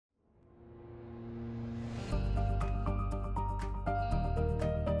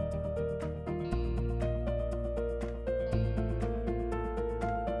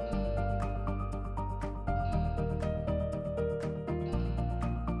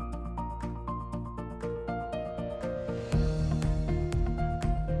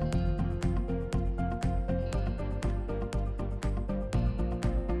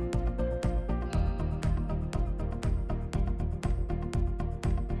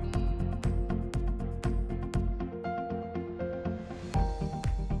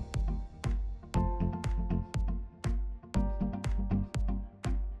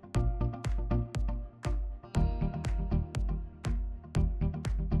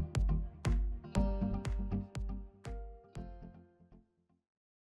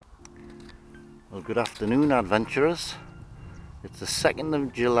Well, good afternoon, adventurers. It's the 2nd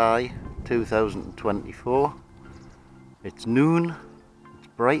of July 2024. It's noon, it's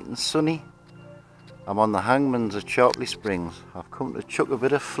bright and sunny. I'm on the hangman's at Sharpley Springs. I've come to chuck a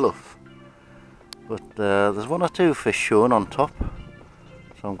bit of fluff, but there's one or two fish shown on top,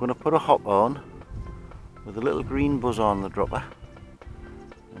 so I'm going to put a hopper on with a little green buzz on the dropper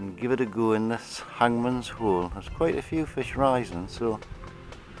and give it a go in this hangman's hole. There's quite a few fish rising, so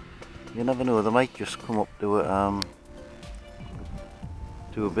you never know, they might just come up to a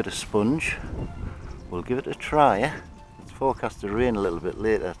bit of sponge. We'll give it a try. It's forecast to rain a little bit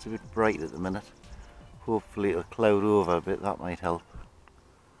later. It's a bit bright at the minute. Hopefully it'll cloud over a bit, that might help.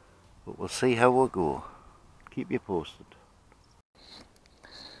 But we'll see how we'll go. Keep you posted.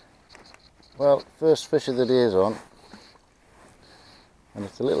 Well, first fish of the day is on, and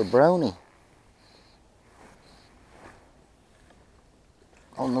it's a little brownie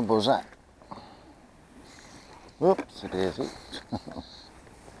on the buzzer. Whoops, a daisy.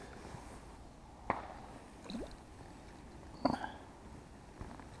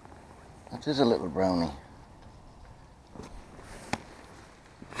 It is a little brownie.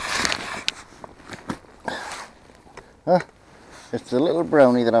 It's a little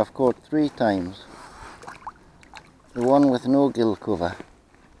brownie that I've caught 3 times. The one with no gill cover.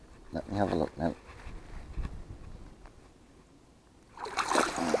 Let me have a look now.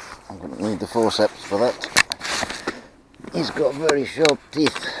 I'm going to need the forceps for that. He's got very sharp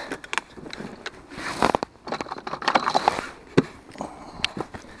teeth.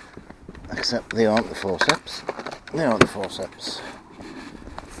 Except they aren't the forceps. They are the forceps.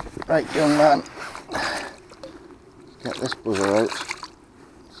 Right, young man. Get this buzzer out.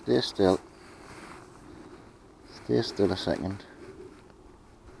 Stay still. Stay still a second.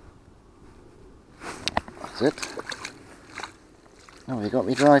 That's it. Oh, you got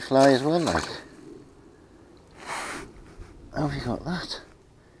me dry fly as well, like. How have you got that?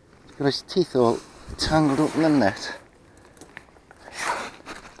 He's got his teeth all tangled up in the net.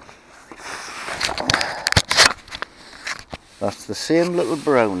 That's the same little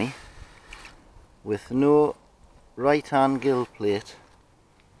brownie with no right hand gill plate.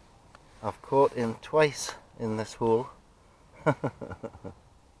 I've caught him twice in this hole.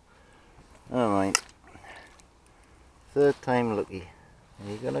 Alright, 3rd time lucky.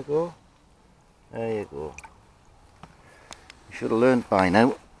 Are you gonna go? There you go. You should have learned by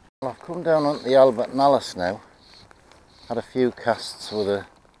now. Well, I've come down onto the Albert and Alice now. Had a few casts with a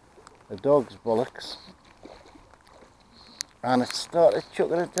dog's bollocks, and it started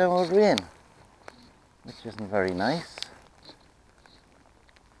chucking it down with rain, which isn't very nice.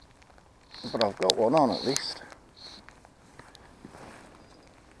 But I've got one on at least.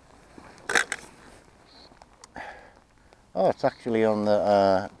 Oh, it's actually on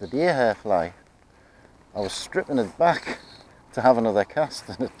the deer hair fly. I was stripping it back to have another cast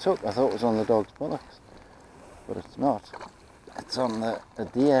and it took. I thought it was on the dog's buttocks, but it's not. It's on the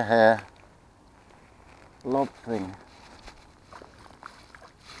deer hair blob thing.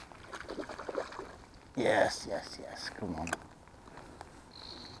 Yes, yes, yes, come on.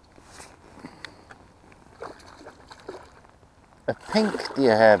 A pink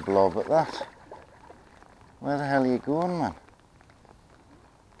deer hair blob at that. Where the hell are you going, man?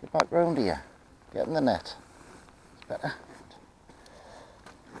 Get back round here. Get in the net. It's better.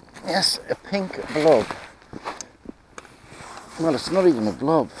 Yes, a pink blob. Well, it's not even a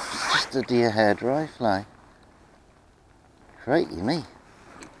blob. It's just a deer hair dry fly. Crikey me.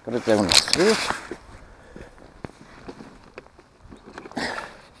 Got it down its throat.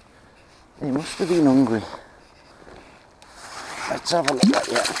 He must have been hungry. Let's have a look at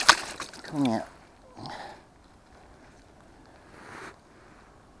you. Come here.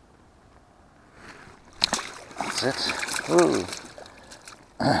 That's it. Ooh.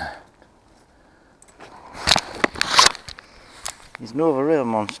 He's no real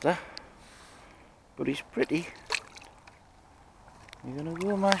monster, but he's pretty. You gonna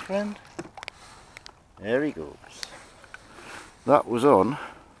go, my friend? There he goes. That was on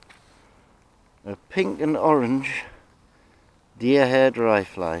a pink and orange deer hair dry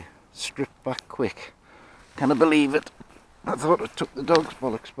fly, stripped back quick. Can I believe it? I thought it took the dog's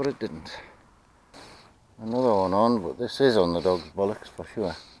bollocks, but it didn't. Another one on, but this is on the dog's bollocks for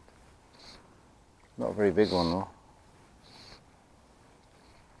sure. Not a very big one though.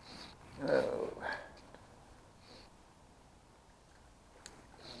 Oh.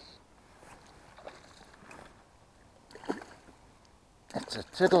 It's a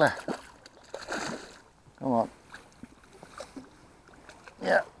tiddler. Come on.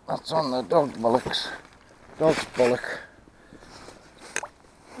 Yeah, that's on the dog's bollocks. Dog's bollock.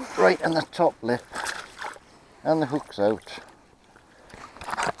 right in the top lip, and the hook's out.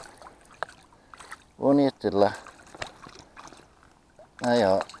 Only a tiddler. There you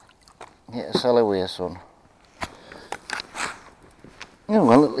are. Get a sail away, son. Yeah,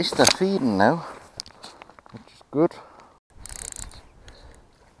 well, at least they're feeding now, which is good.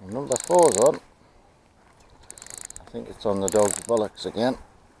 And number 4's on. I think it's on the dog's bollocks again.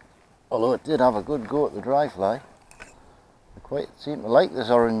 Although it did have a good go at the dry fly. I quite seem to like this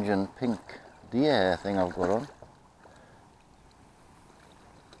orange and pink deer hair thing I've got on.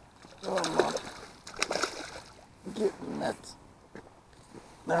 Come on. Get that.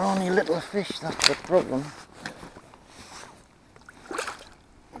 They're only little fish, that's the problem.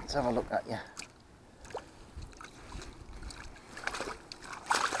 Let's have a look at you.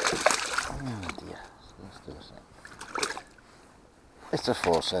 Oh dear, still a sec. It's a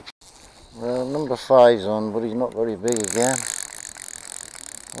forceps. Well, number 5's on, but he's not very big again.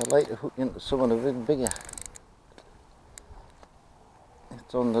 I'd like to hook into someone a bit bigger.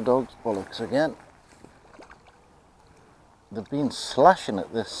 It's on the dog's bollocks again. They've been slashing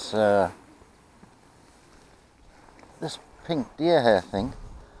at this this pink deer hair thing,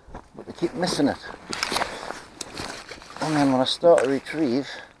 but they keep missing it. And then when I start to retrieve,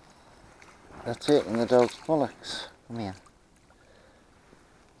 they're taking the dog's bollocks. Come here.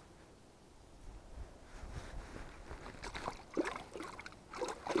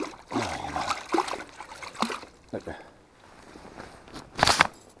 Look there.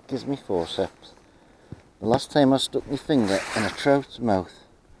 Gives me forceps. The last time I stuck my finger in a trout's mouth,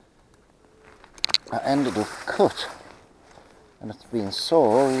 I ended up cut, and it's been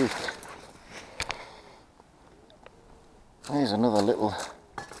sore all week. There's another little,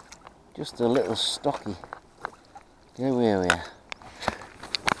 just a little stocky. Get away with you.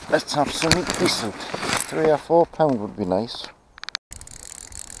 Let's have some meat soup. 3 or 4 pound would be nice.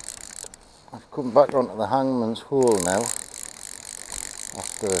 I've come back onto the hangman's hole now,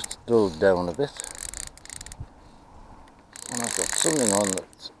 after it's dulled down a bit. And I've got something on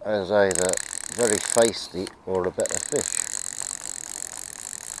that is either very feisty or a better fish.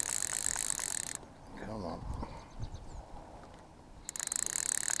 Come on.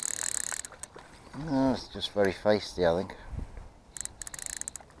 No, it's just very feisty, I think.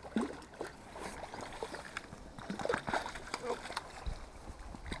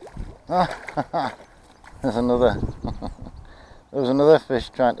 There's another. There was another fish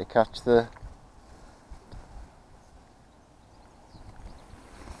trying to catch the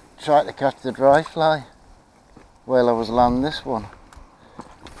dry fly while I was landing this one.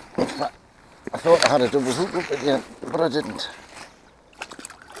 In fact, I thought I had a double hook up again, but I didn't.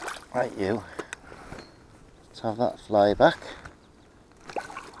 Right, you. Let's have that fly back.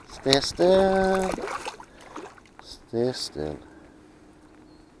 Stay still. Stay still.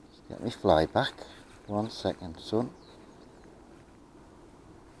 Just get me fly back. 1 second, son.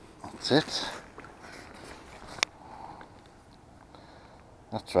 That's it.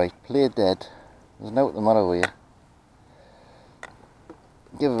 That's right, play dead. There's nothing the matter with you.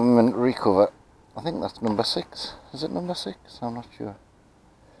 Give him a minute to recover. I think that's number 6. Is it number 6? I'm not sure.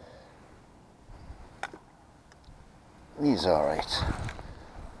 He's alright.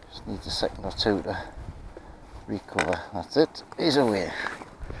 Just needs a second or two to recover. That's it. He's away.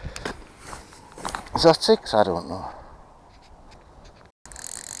 Is that 6? I don't know.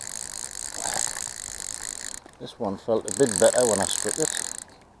 This one felt a bit better when I struck it,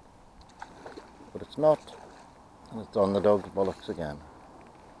 but it's not, and it's on the dog's bollocks again.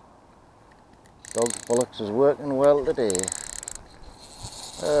 Dog's bollocks is working well today.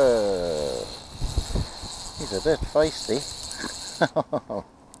 He's a bit feisty. I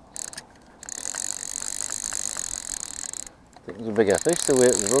think there's a bigger fish the way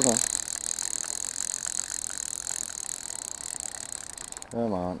it was running.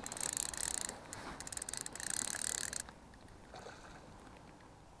 Come on.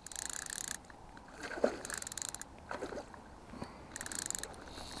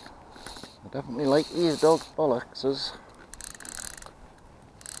 I definitely like these dog's bollockses.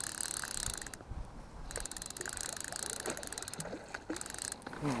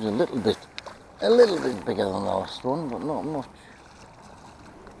 He's a little bit bigger than the last one, but not much.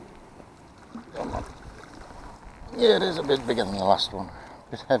 Come on. Yeah, it is a bit bigger than the last one. A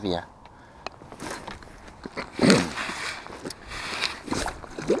bit heavier.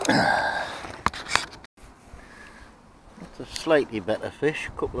 It's a slightly better fish,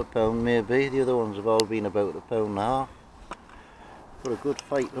 a couple of pound maybe. The other ones have all been about a pound and a half. Put a good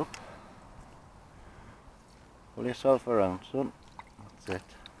fight up. Pull yourself around, son. That's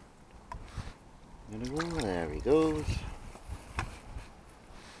it. I'm gonna go, there he goes.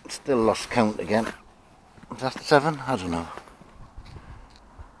 Still lost count again. Is that 7? I don't know.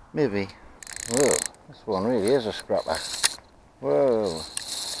 Maybe. Whoa, this one really is a scrapper. Whoa.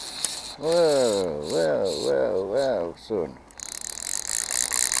 Whoa, whoa, whoa, whoa, son.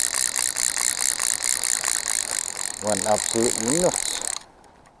 Went absolutely nuts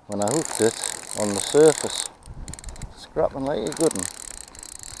when I hooked it on the surface. Scrapping like a good one.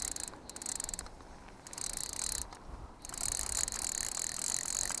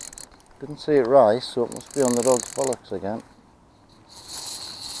 Didn't see it rise, so it must be on the dog's bollocks again.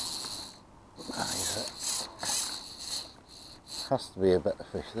 Has to be a better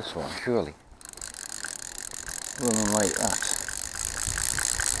fish, this one, surely. Running like that.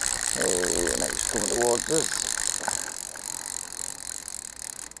 Oh, now he's coming towards us.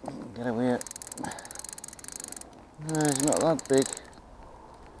 Get away. No, he's not that big.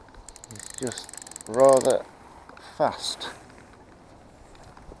 He's just rather fast.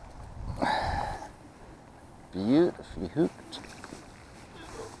 Beautifully hooked.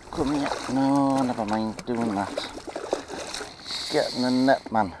 Come here. No, never mind doing that. Getting the net,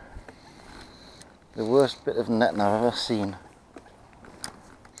 man. The worst bit of netting I've ever seen.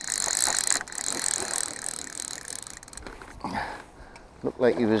 Looked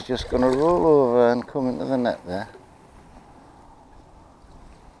like he was just going to roll over and come into the net there.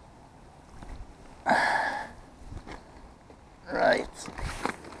 Right,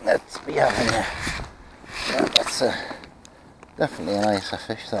 let's be having you. Yeah, that's definitely a nicer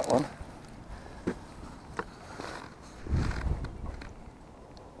fish, that one.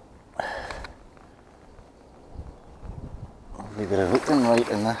 Lovely bit of hooking right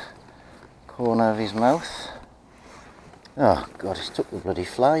in the corner of his mouth. Oh God, he's took the bloody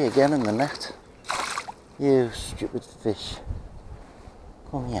fly again in the net. You stupid fish.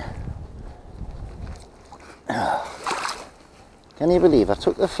 Come here. Oh. Can you believe I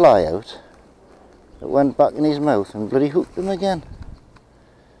took the fly out, it went back in his mouth and bloody hooked him again.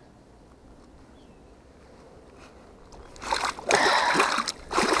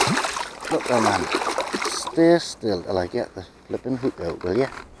 Look there, man. Stay still till I get the flipping hook out, will you?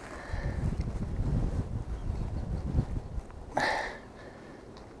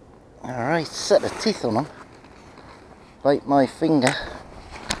 Alright, set of teeth on him. Bite my finger.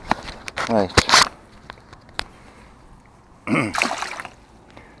 Right.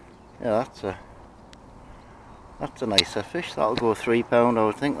 Yeah, that's a nicer fish. That'll go £3, I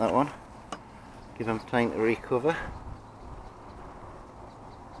would think, that one. Give him time to recover.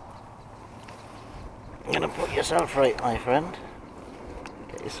 You're gonna put yourself right, my friend.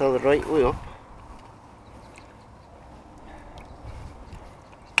 Get yourself the right way up.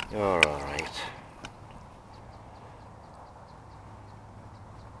 You're alright.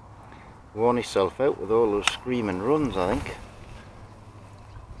 Worn yourself out with all those screaming runs, I think.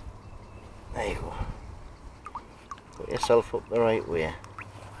 There you go. Put yourself up the right way.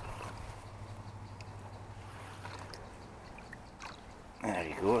 There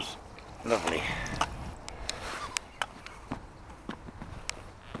he goes. Lovely.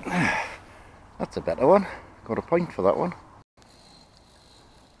 That's a better one. Got a point for that one.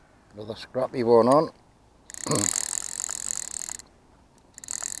 Another scrappy one on.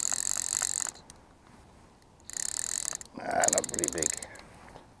 Not very big.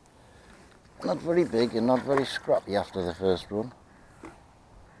 Not very big and not very scrappy after the first run.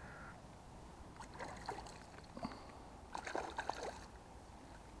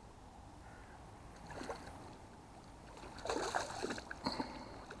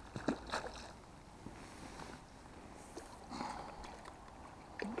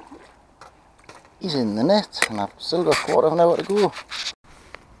 He's in the net and I've still got a quarter of an hour to go.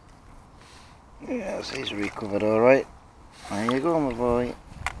 Yes, he's recovered alright. There you go, my boy.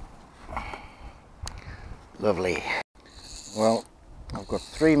 Lovely. Well, I've got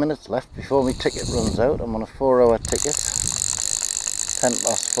 3 minutes left before my ticket runs out. I'm on a 4-hour ticket.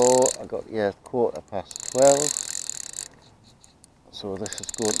 4:10. I got here 12:15. So this is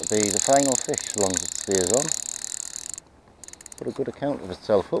going to be the final fish as long as it stays on. Put a good account of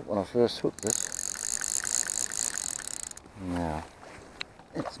itself up when I first hooked it. No,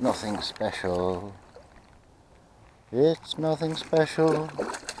 it's nothing special. It's nothing special.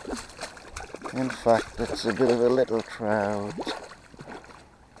 In fact, it's a bit of a little trout.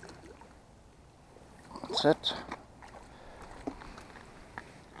 That's it.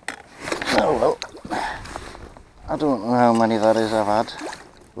 Oh well. I don't know how many that is I've had,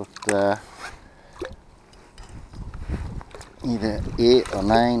 but either 8 or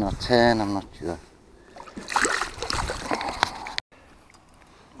 9 or 10, I'm not sure.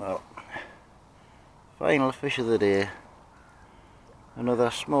 Well, final fish of the day.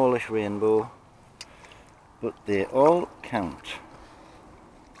 Another smallish rainbow, but they all count.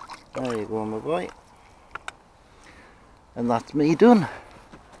 There you go, my boy. And that's me done.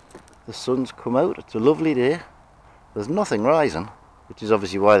 The sun's come out, it's a lovely day. There's nothing rising, which is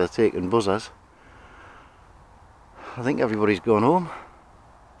obviously why they're taking buzzers. I think everybody's gone home.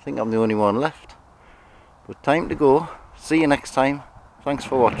 I think I'm the only one left. But time to go. See you next time. Thanks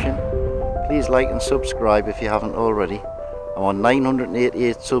for watching. Please like and subscribe if you haven't already. I'm on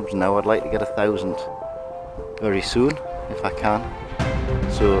 988 subs now. I'd like to get 1,000 very soon, if I can.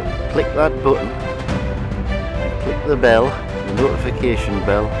 So click that button, and click the bell, the notification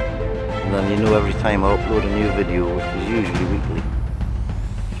bell, and then you know every time I upload a new video, which is usually weekly.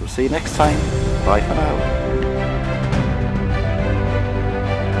 So see you next time. Bye for now.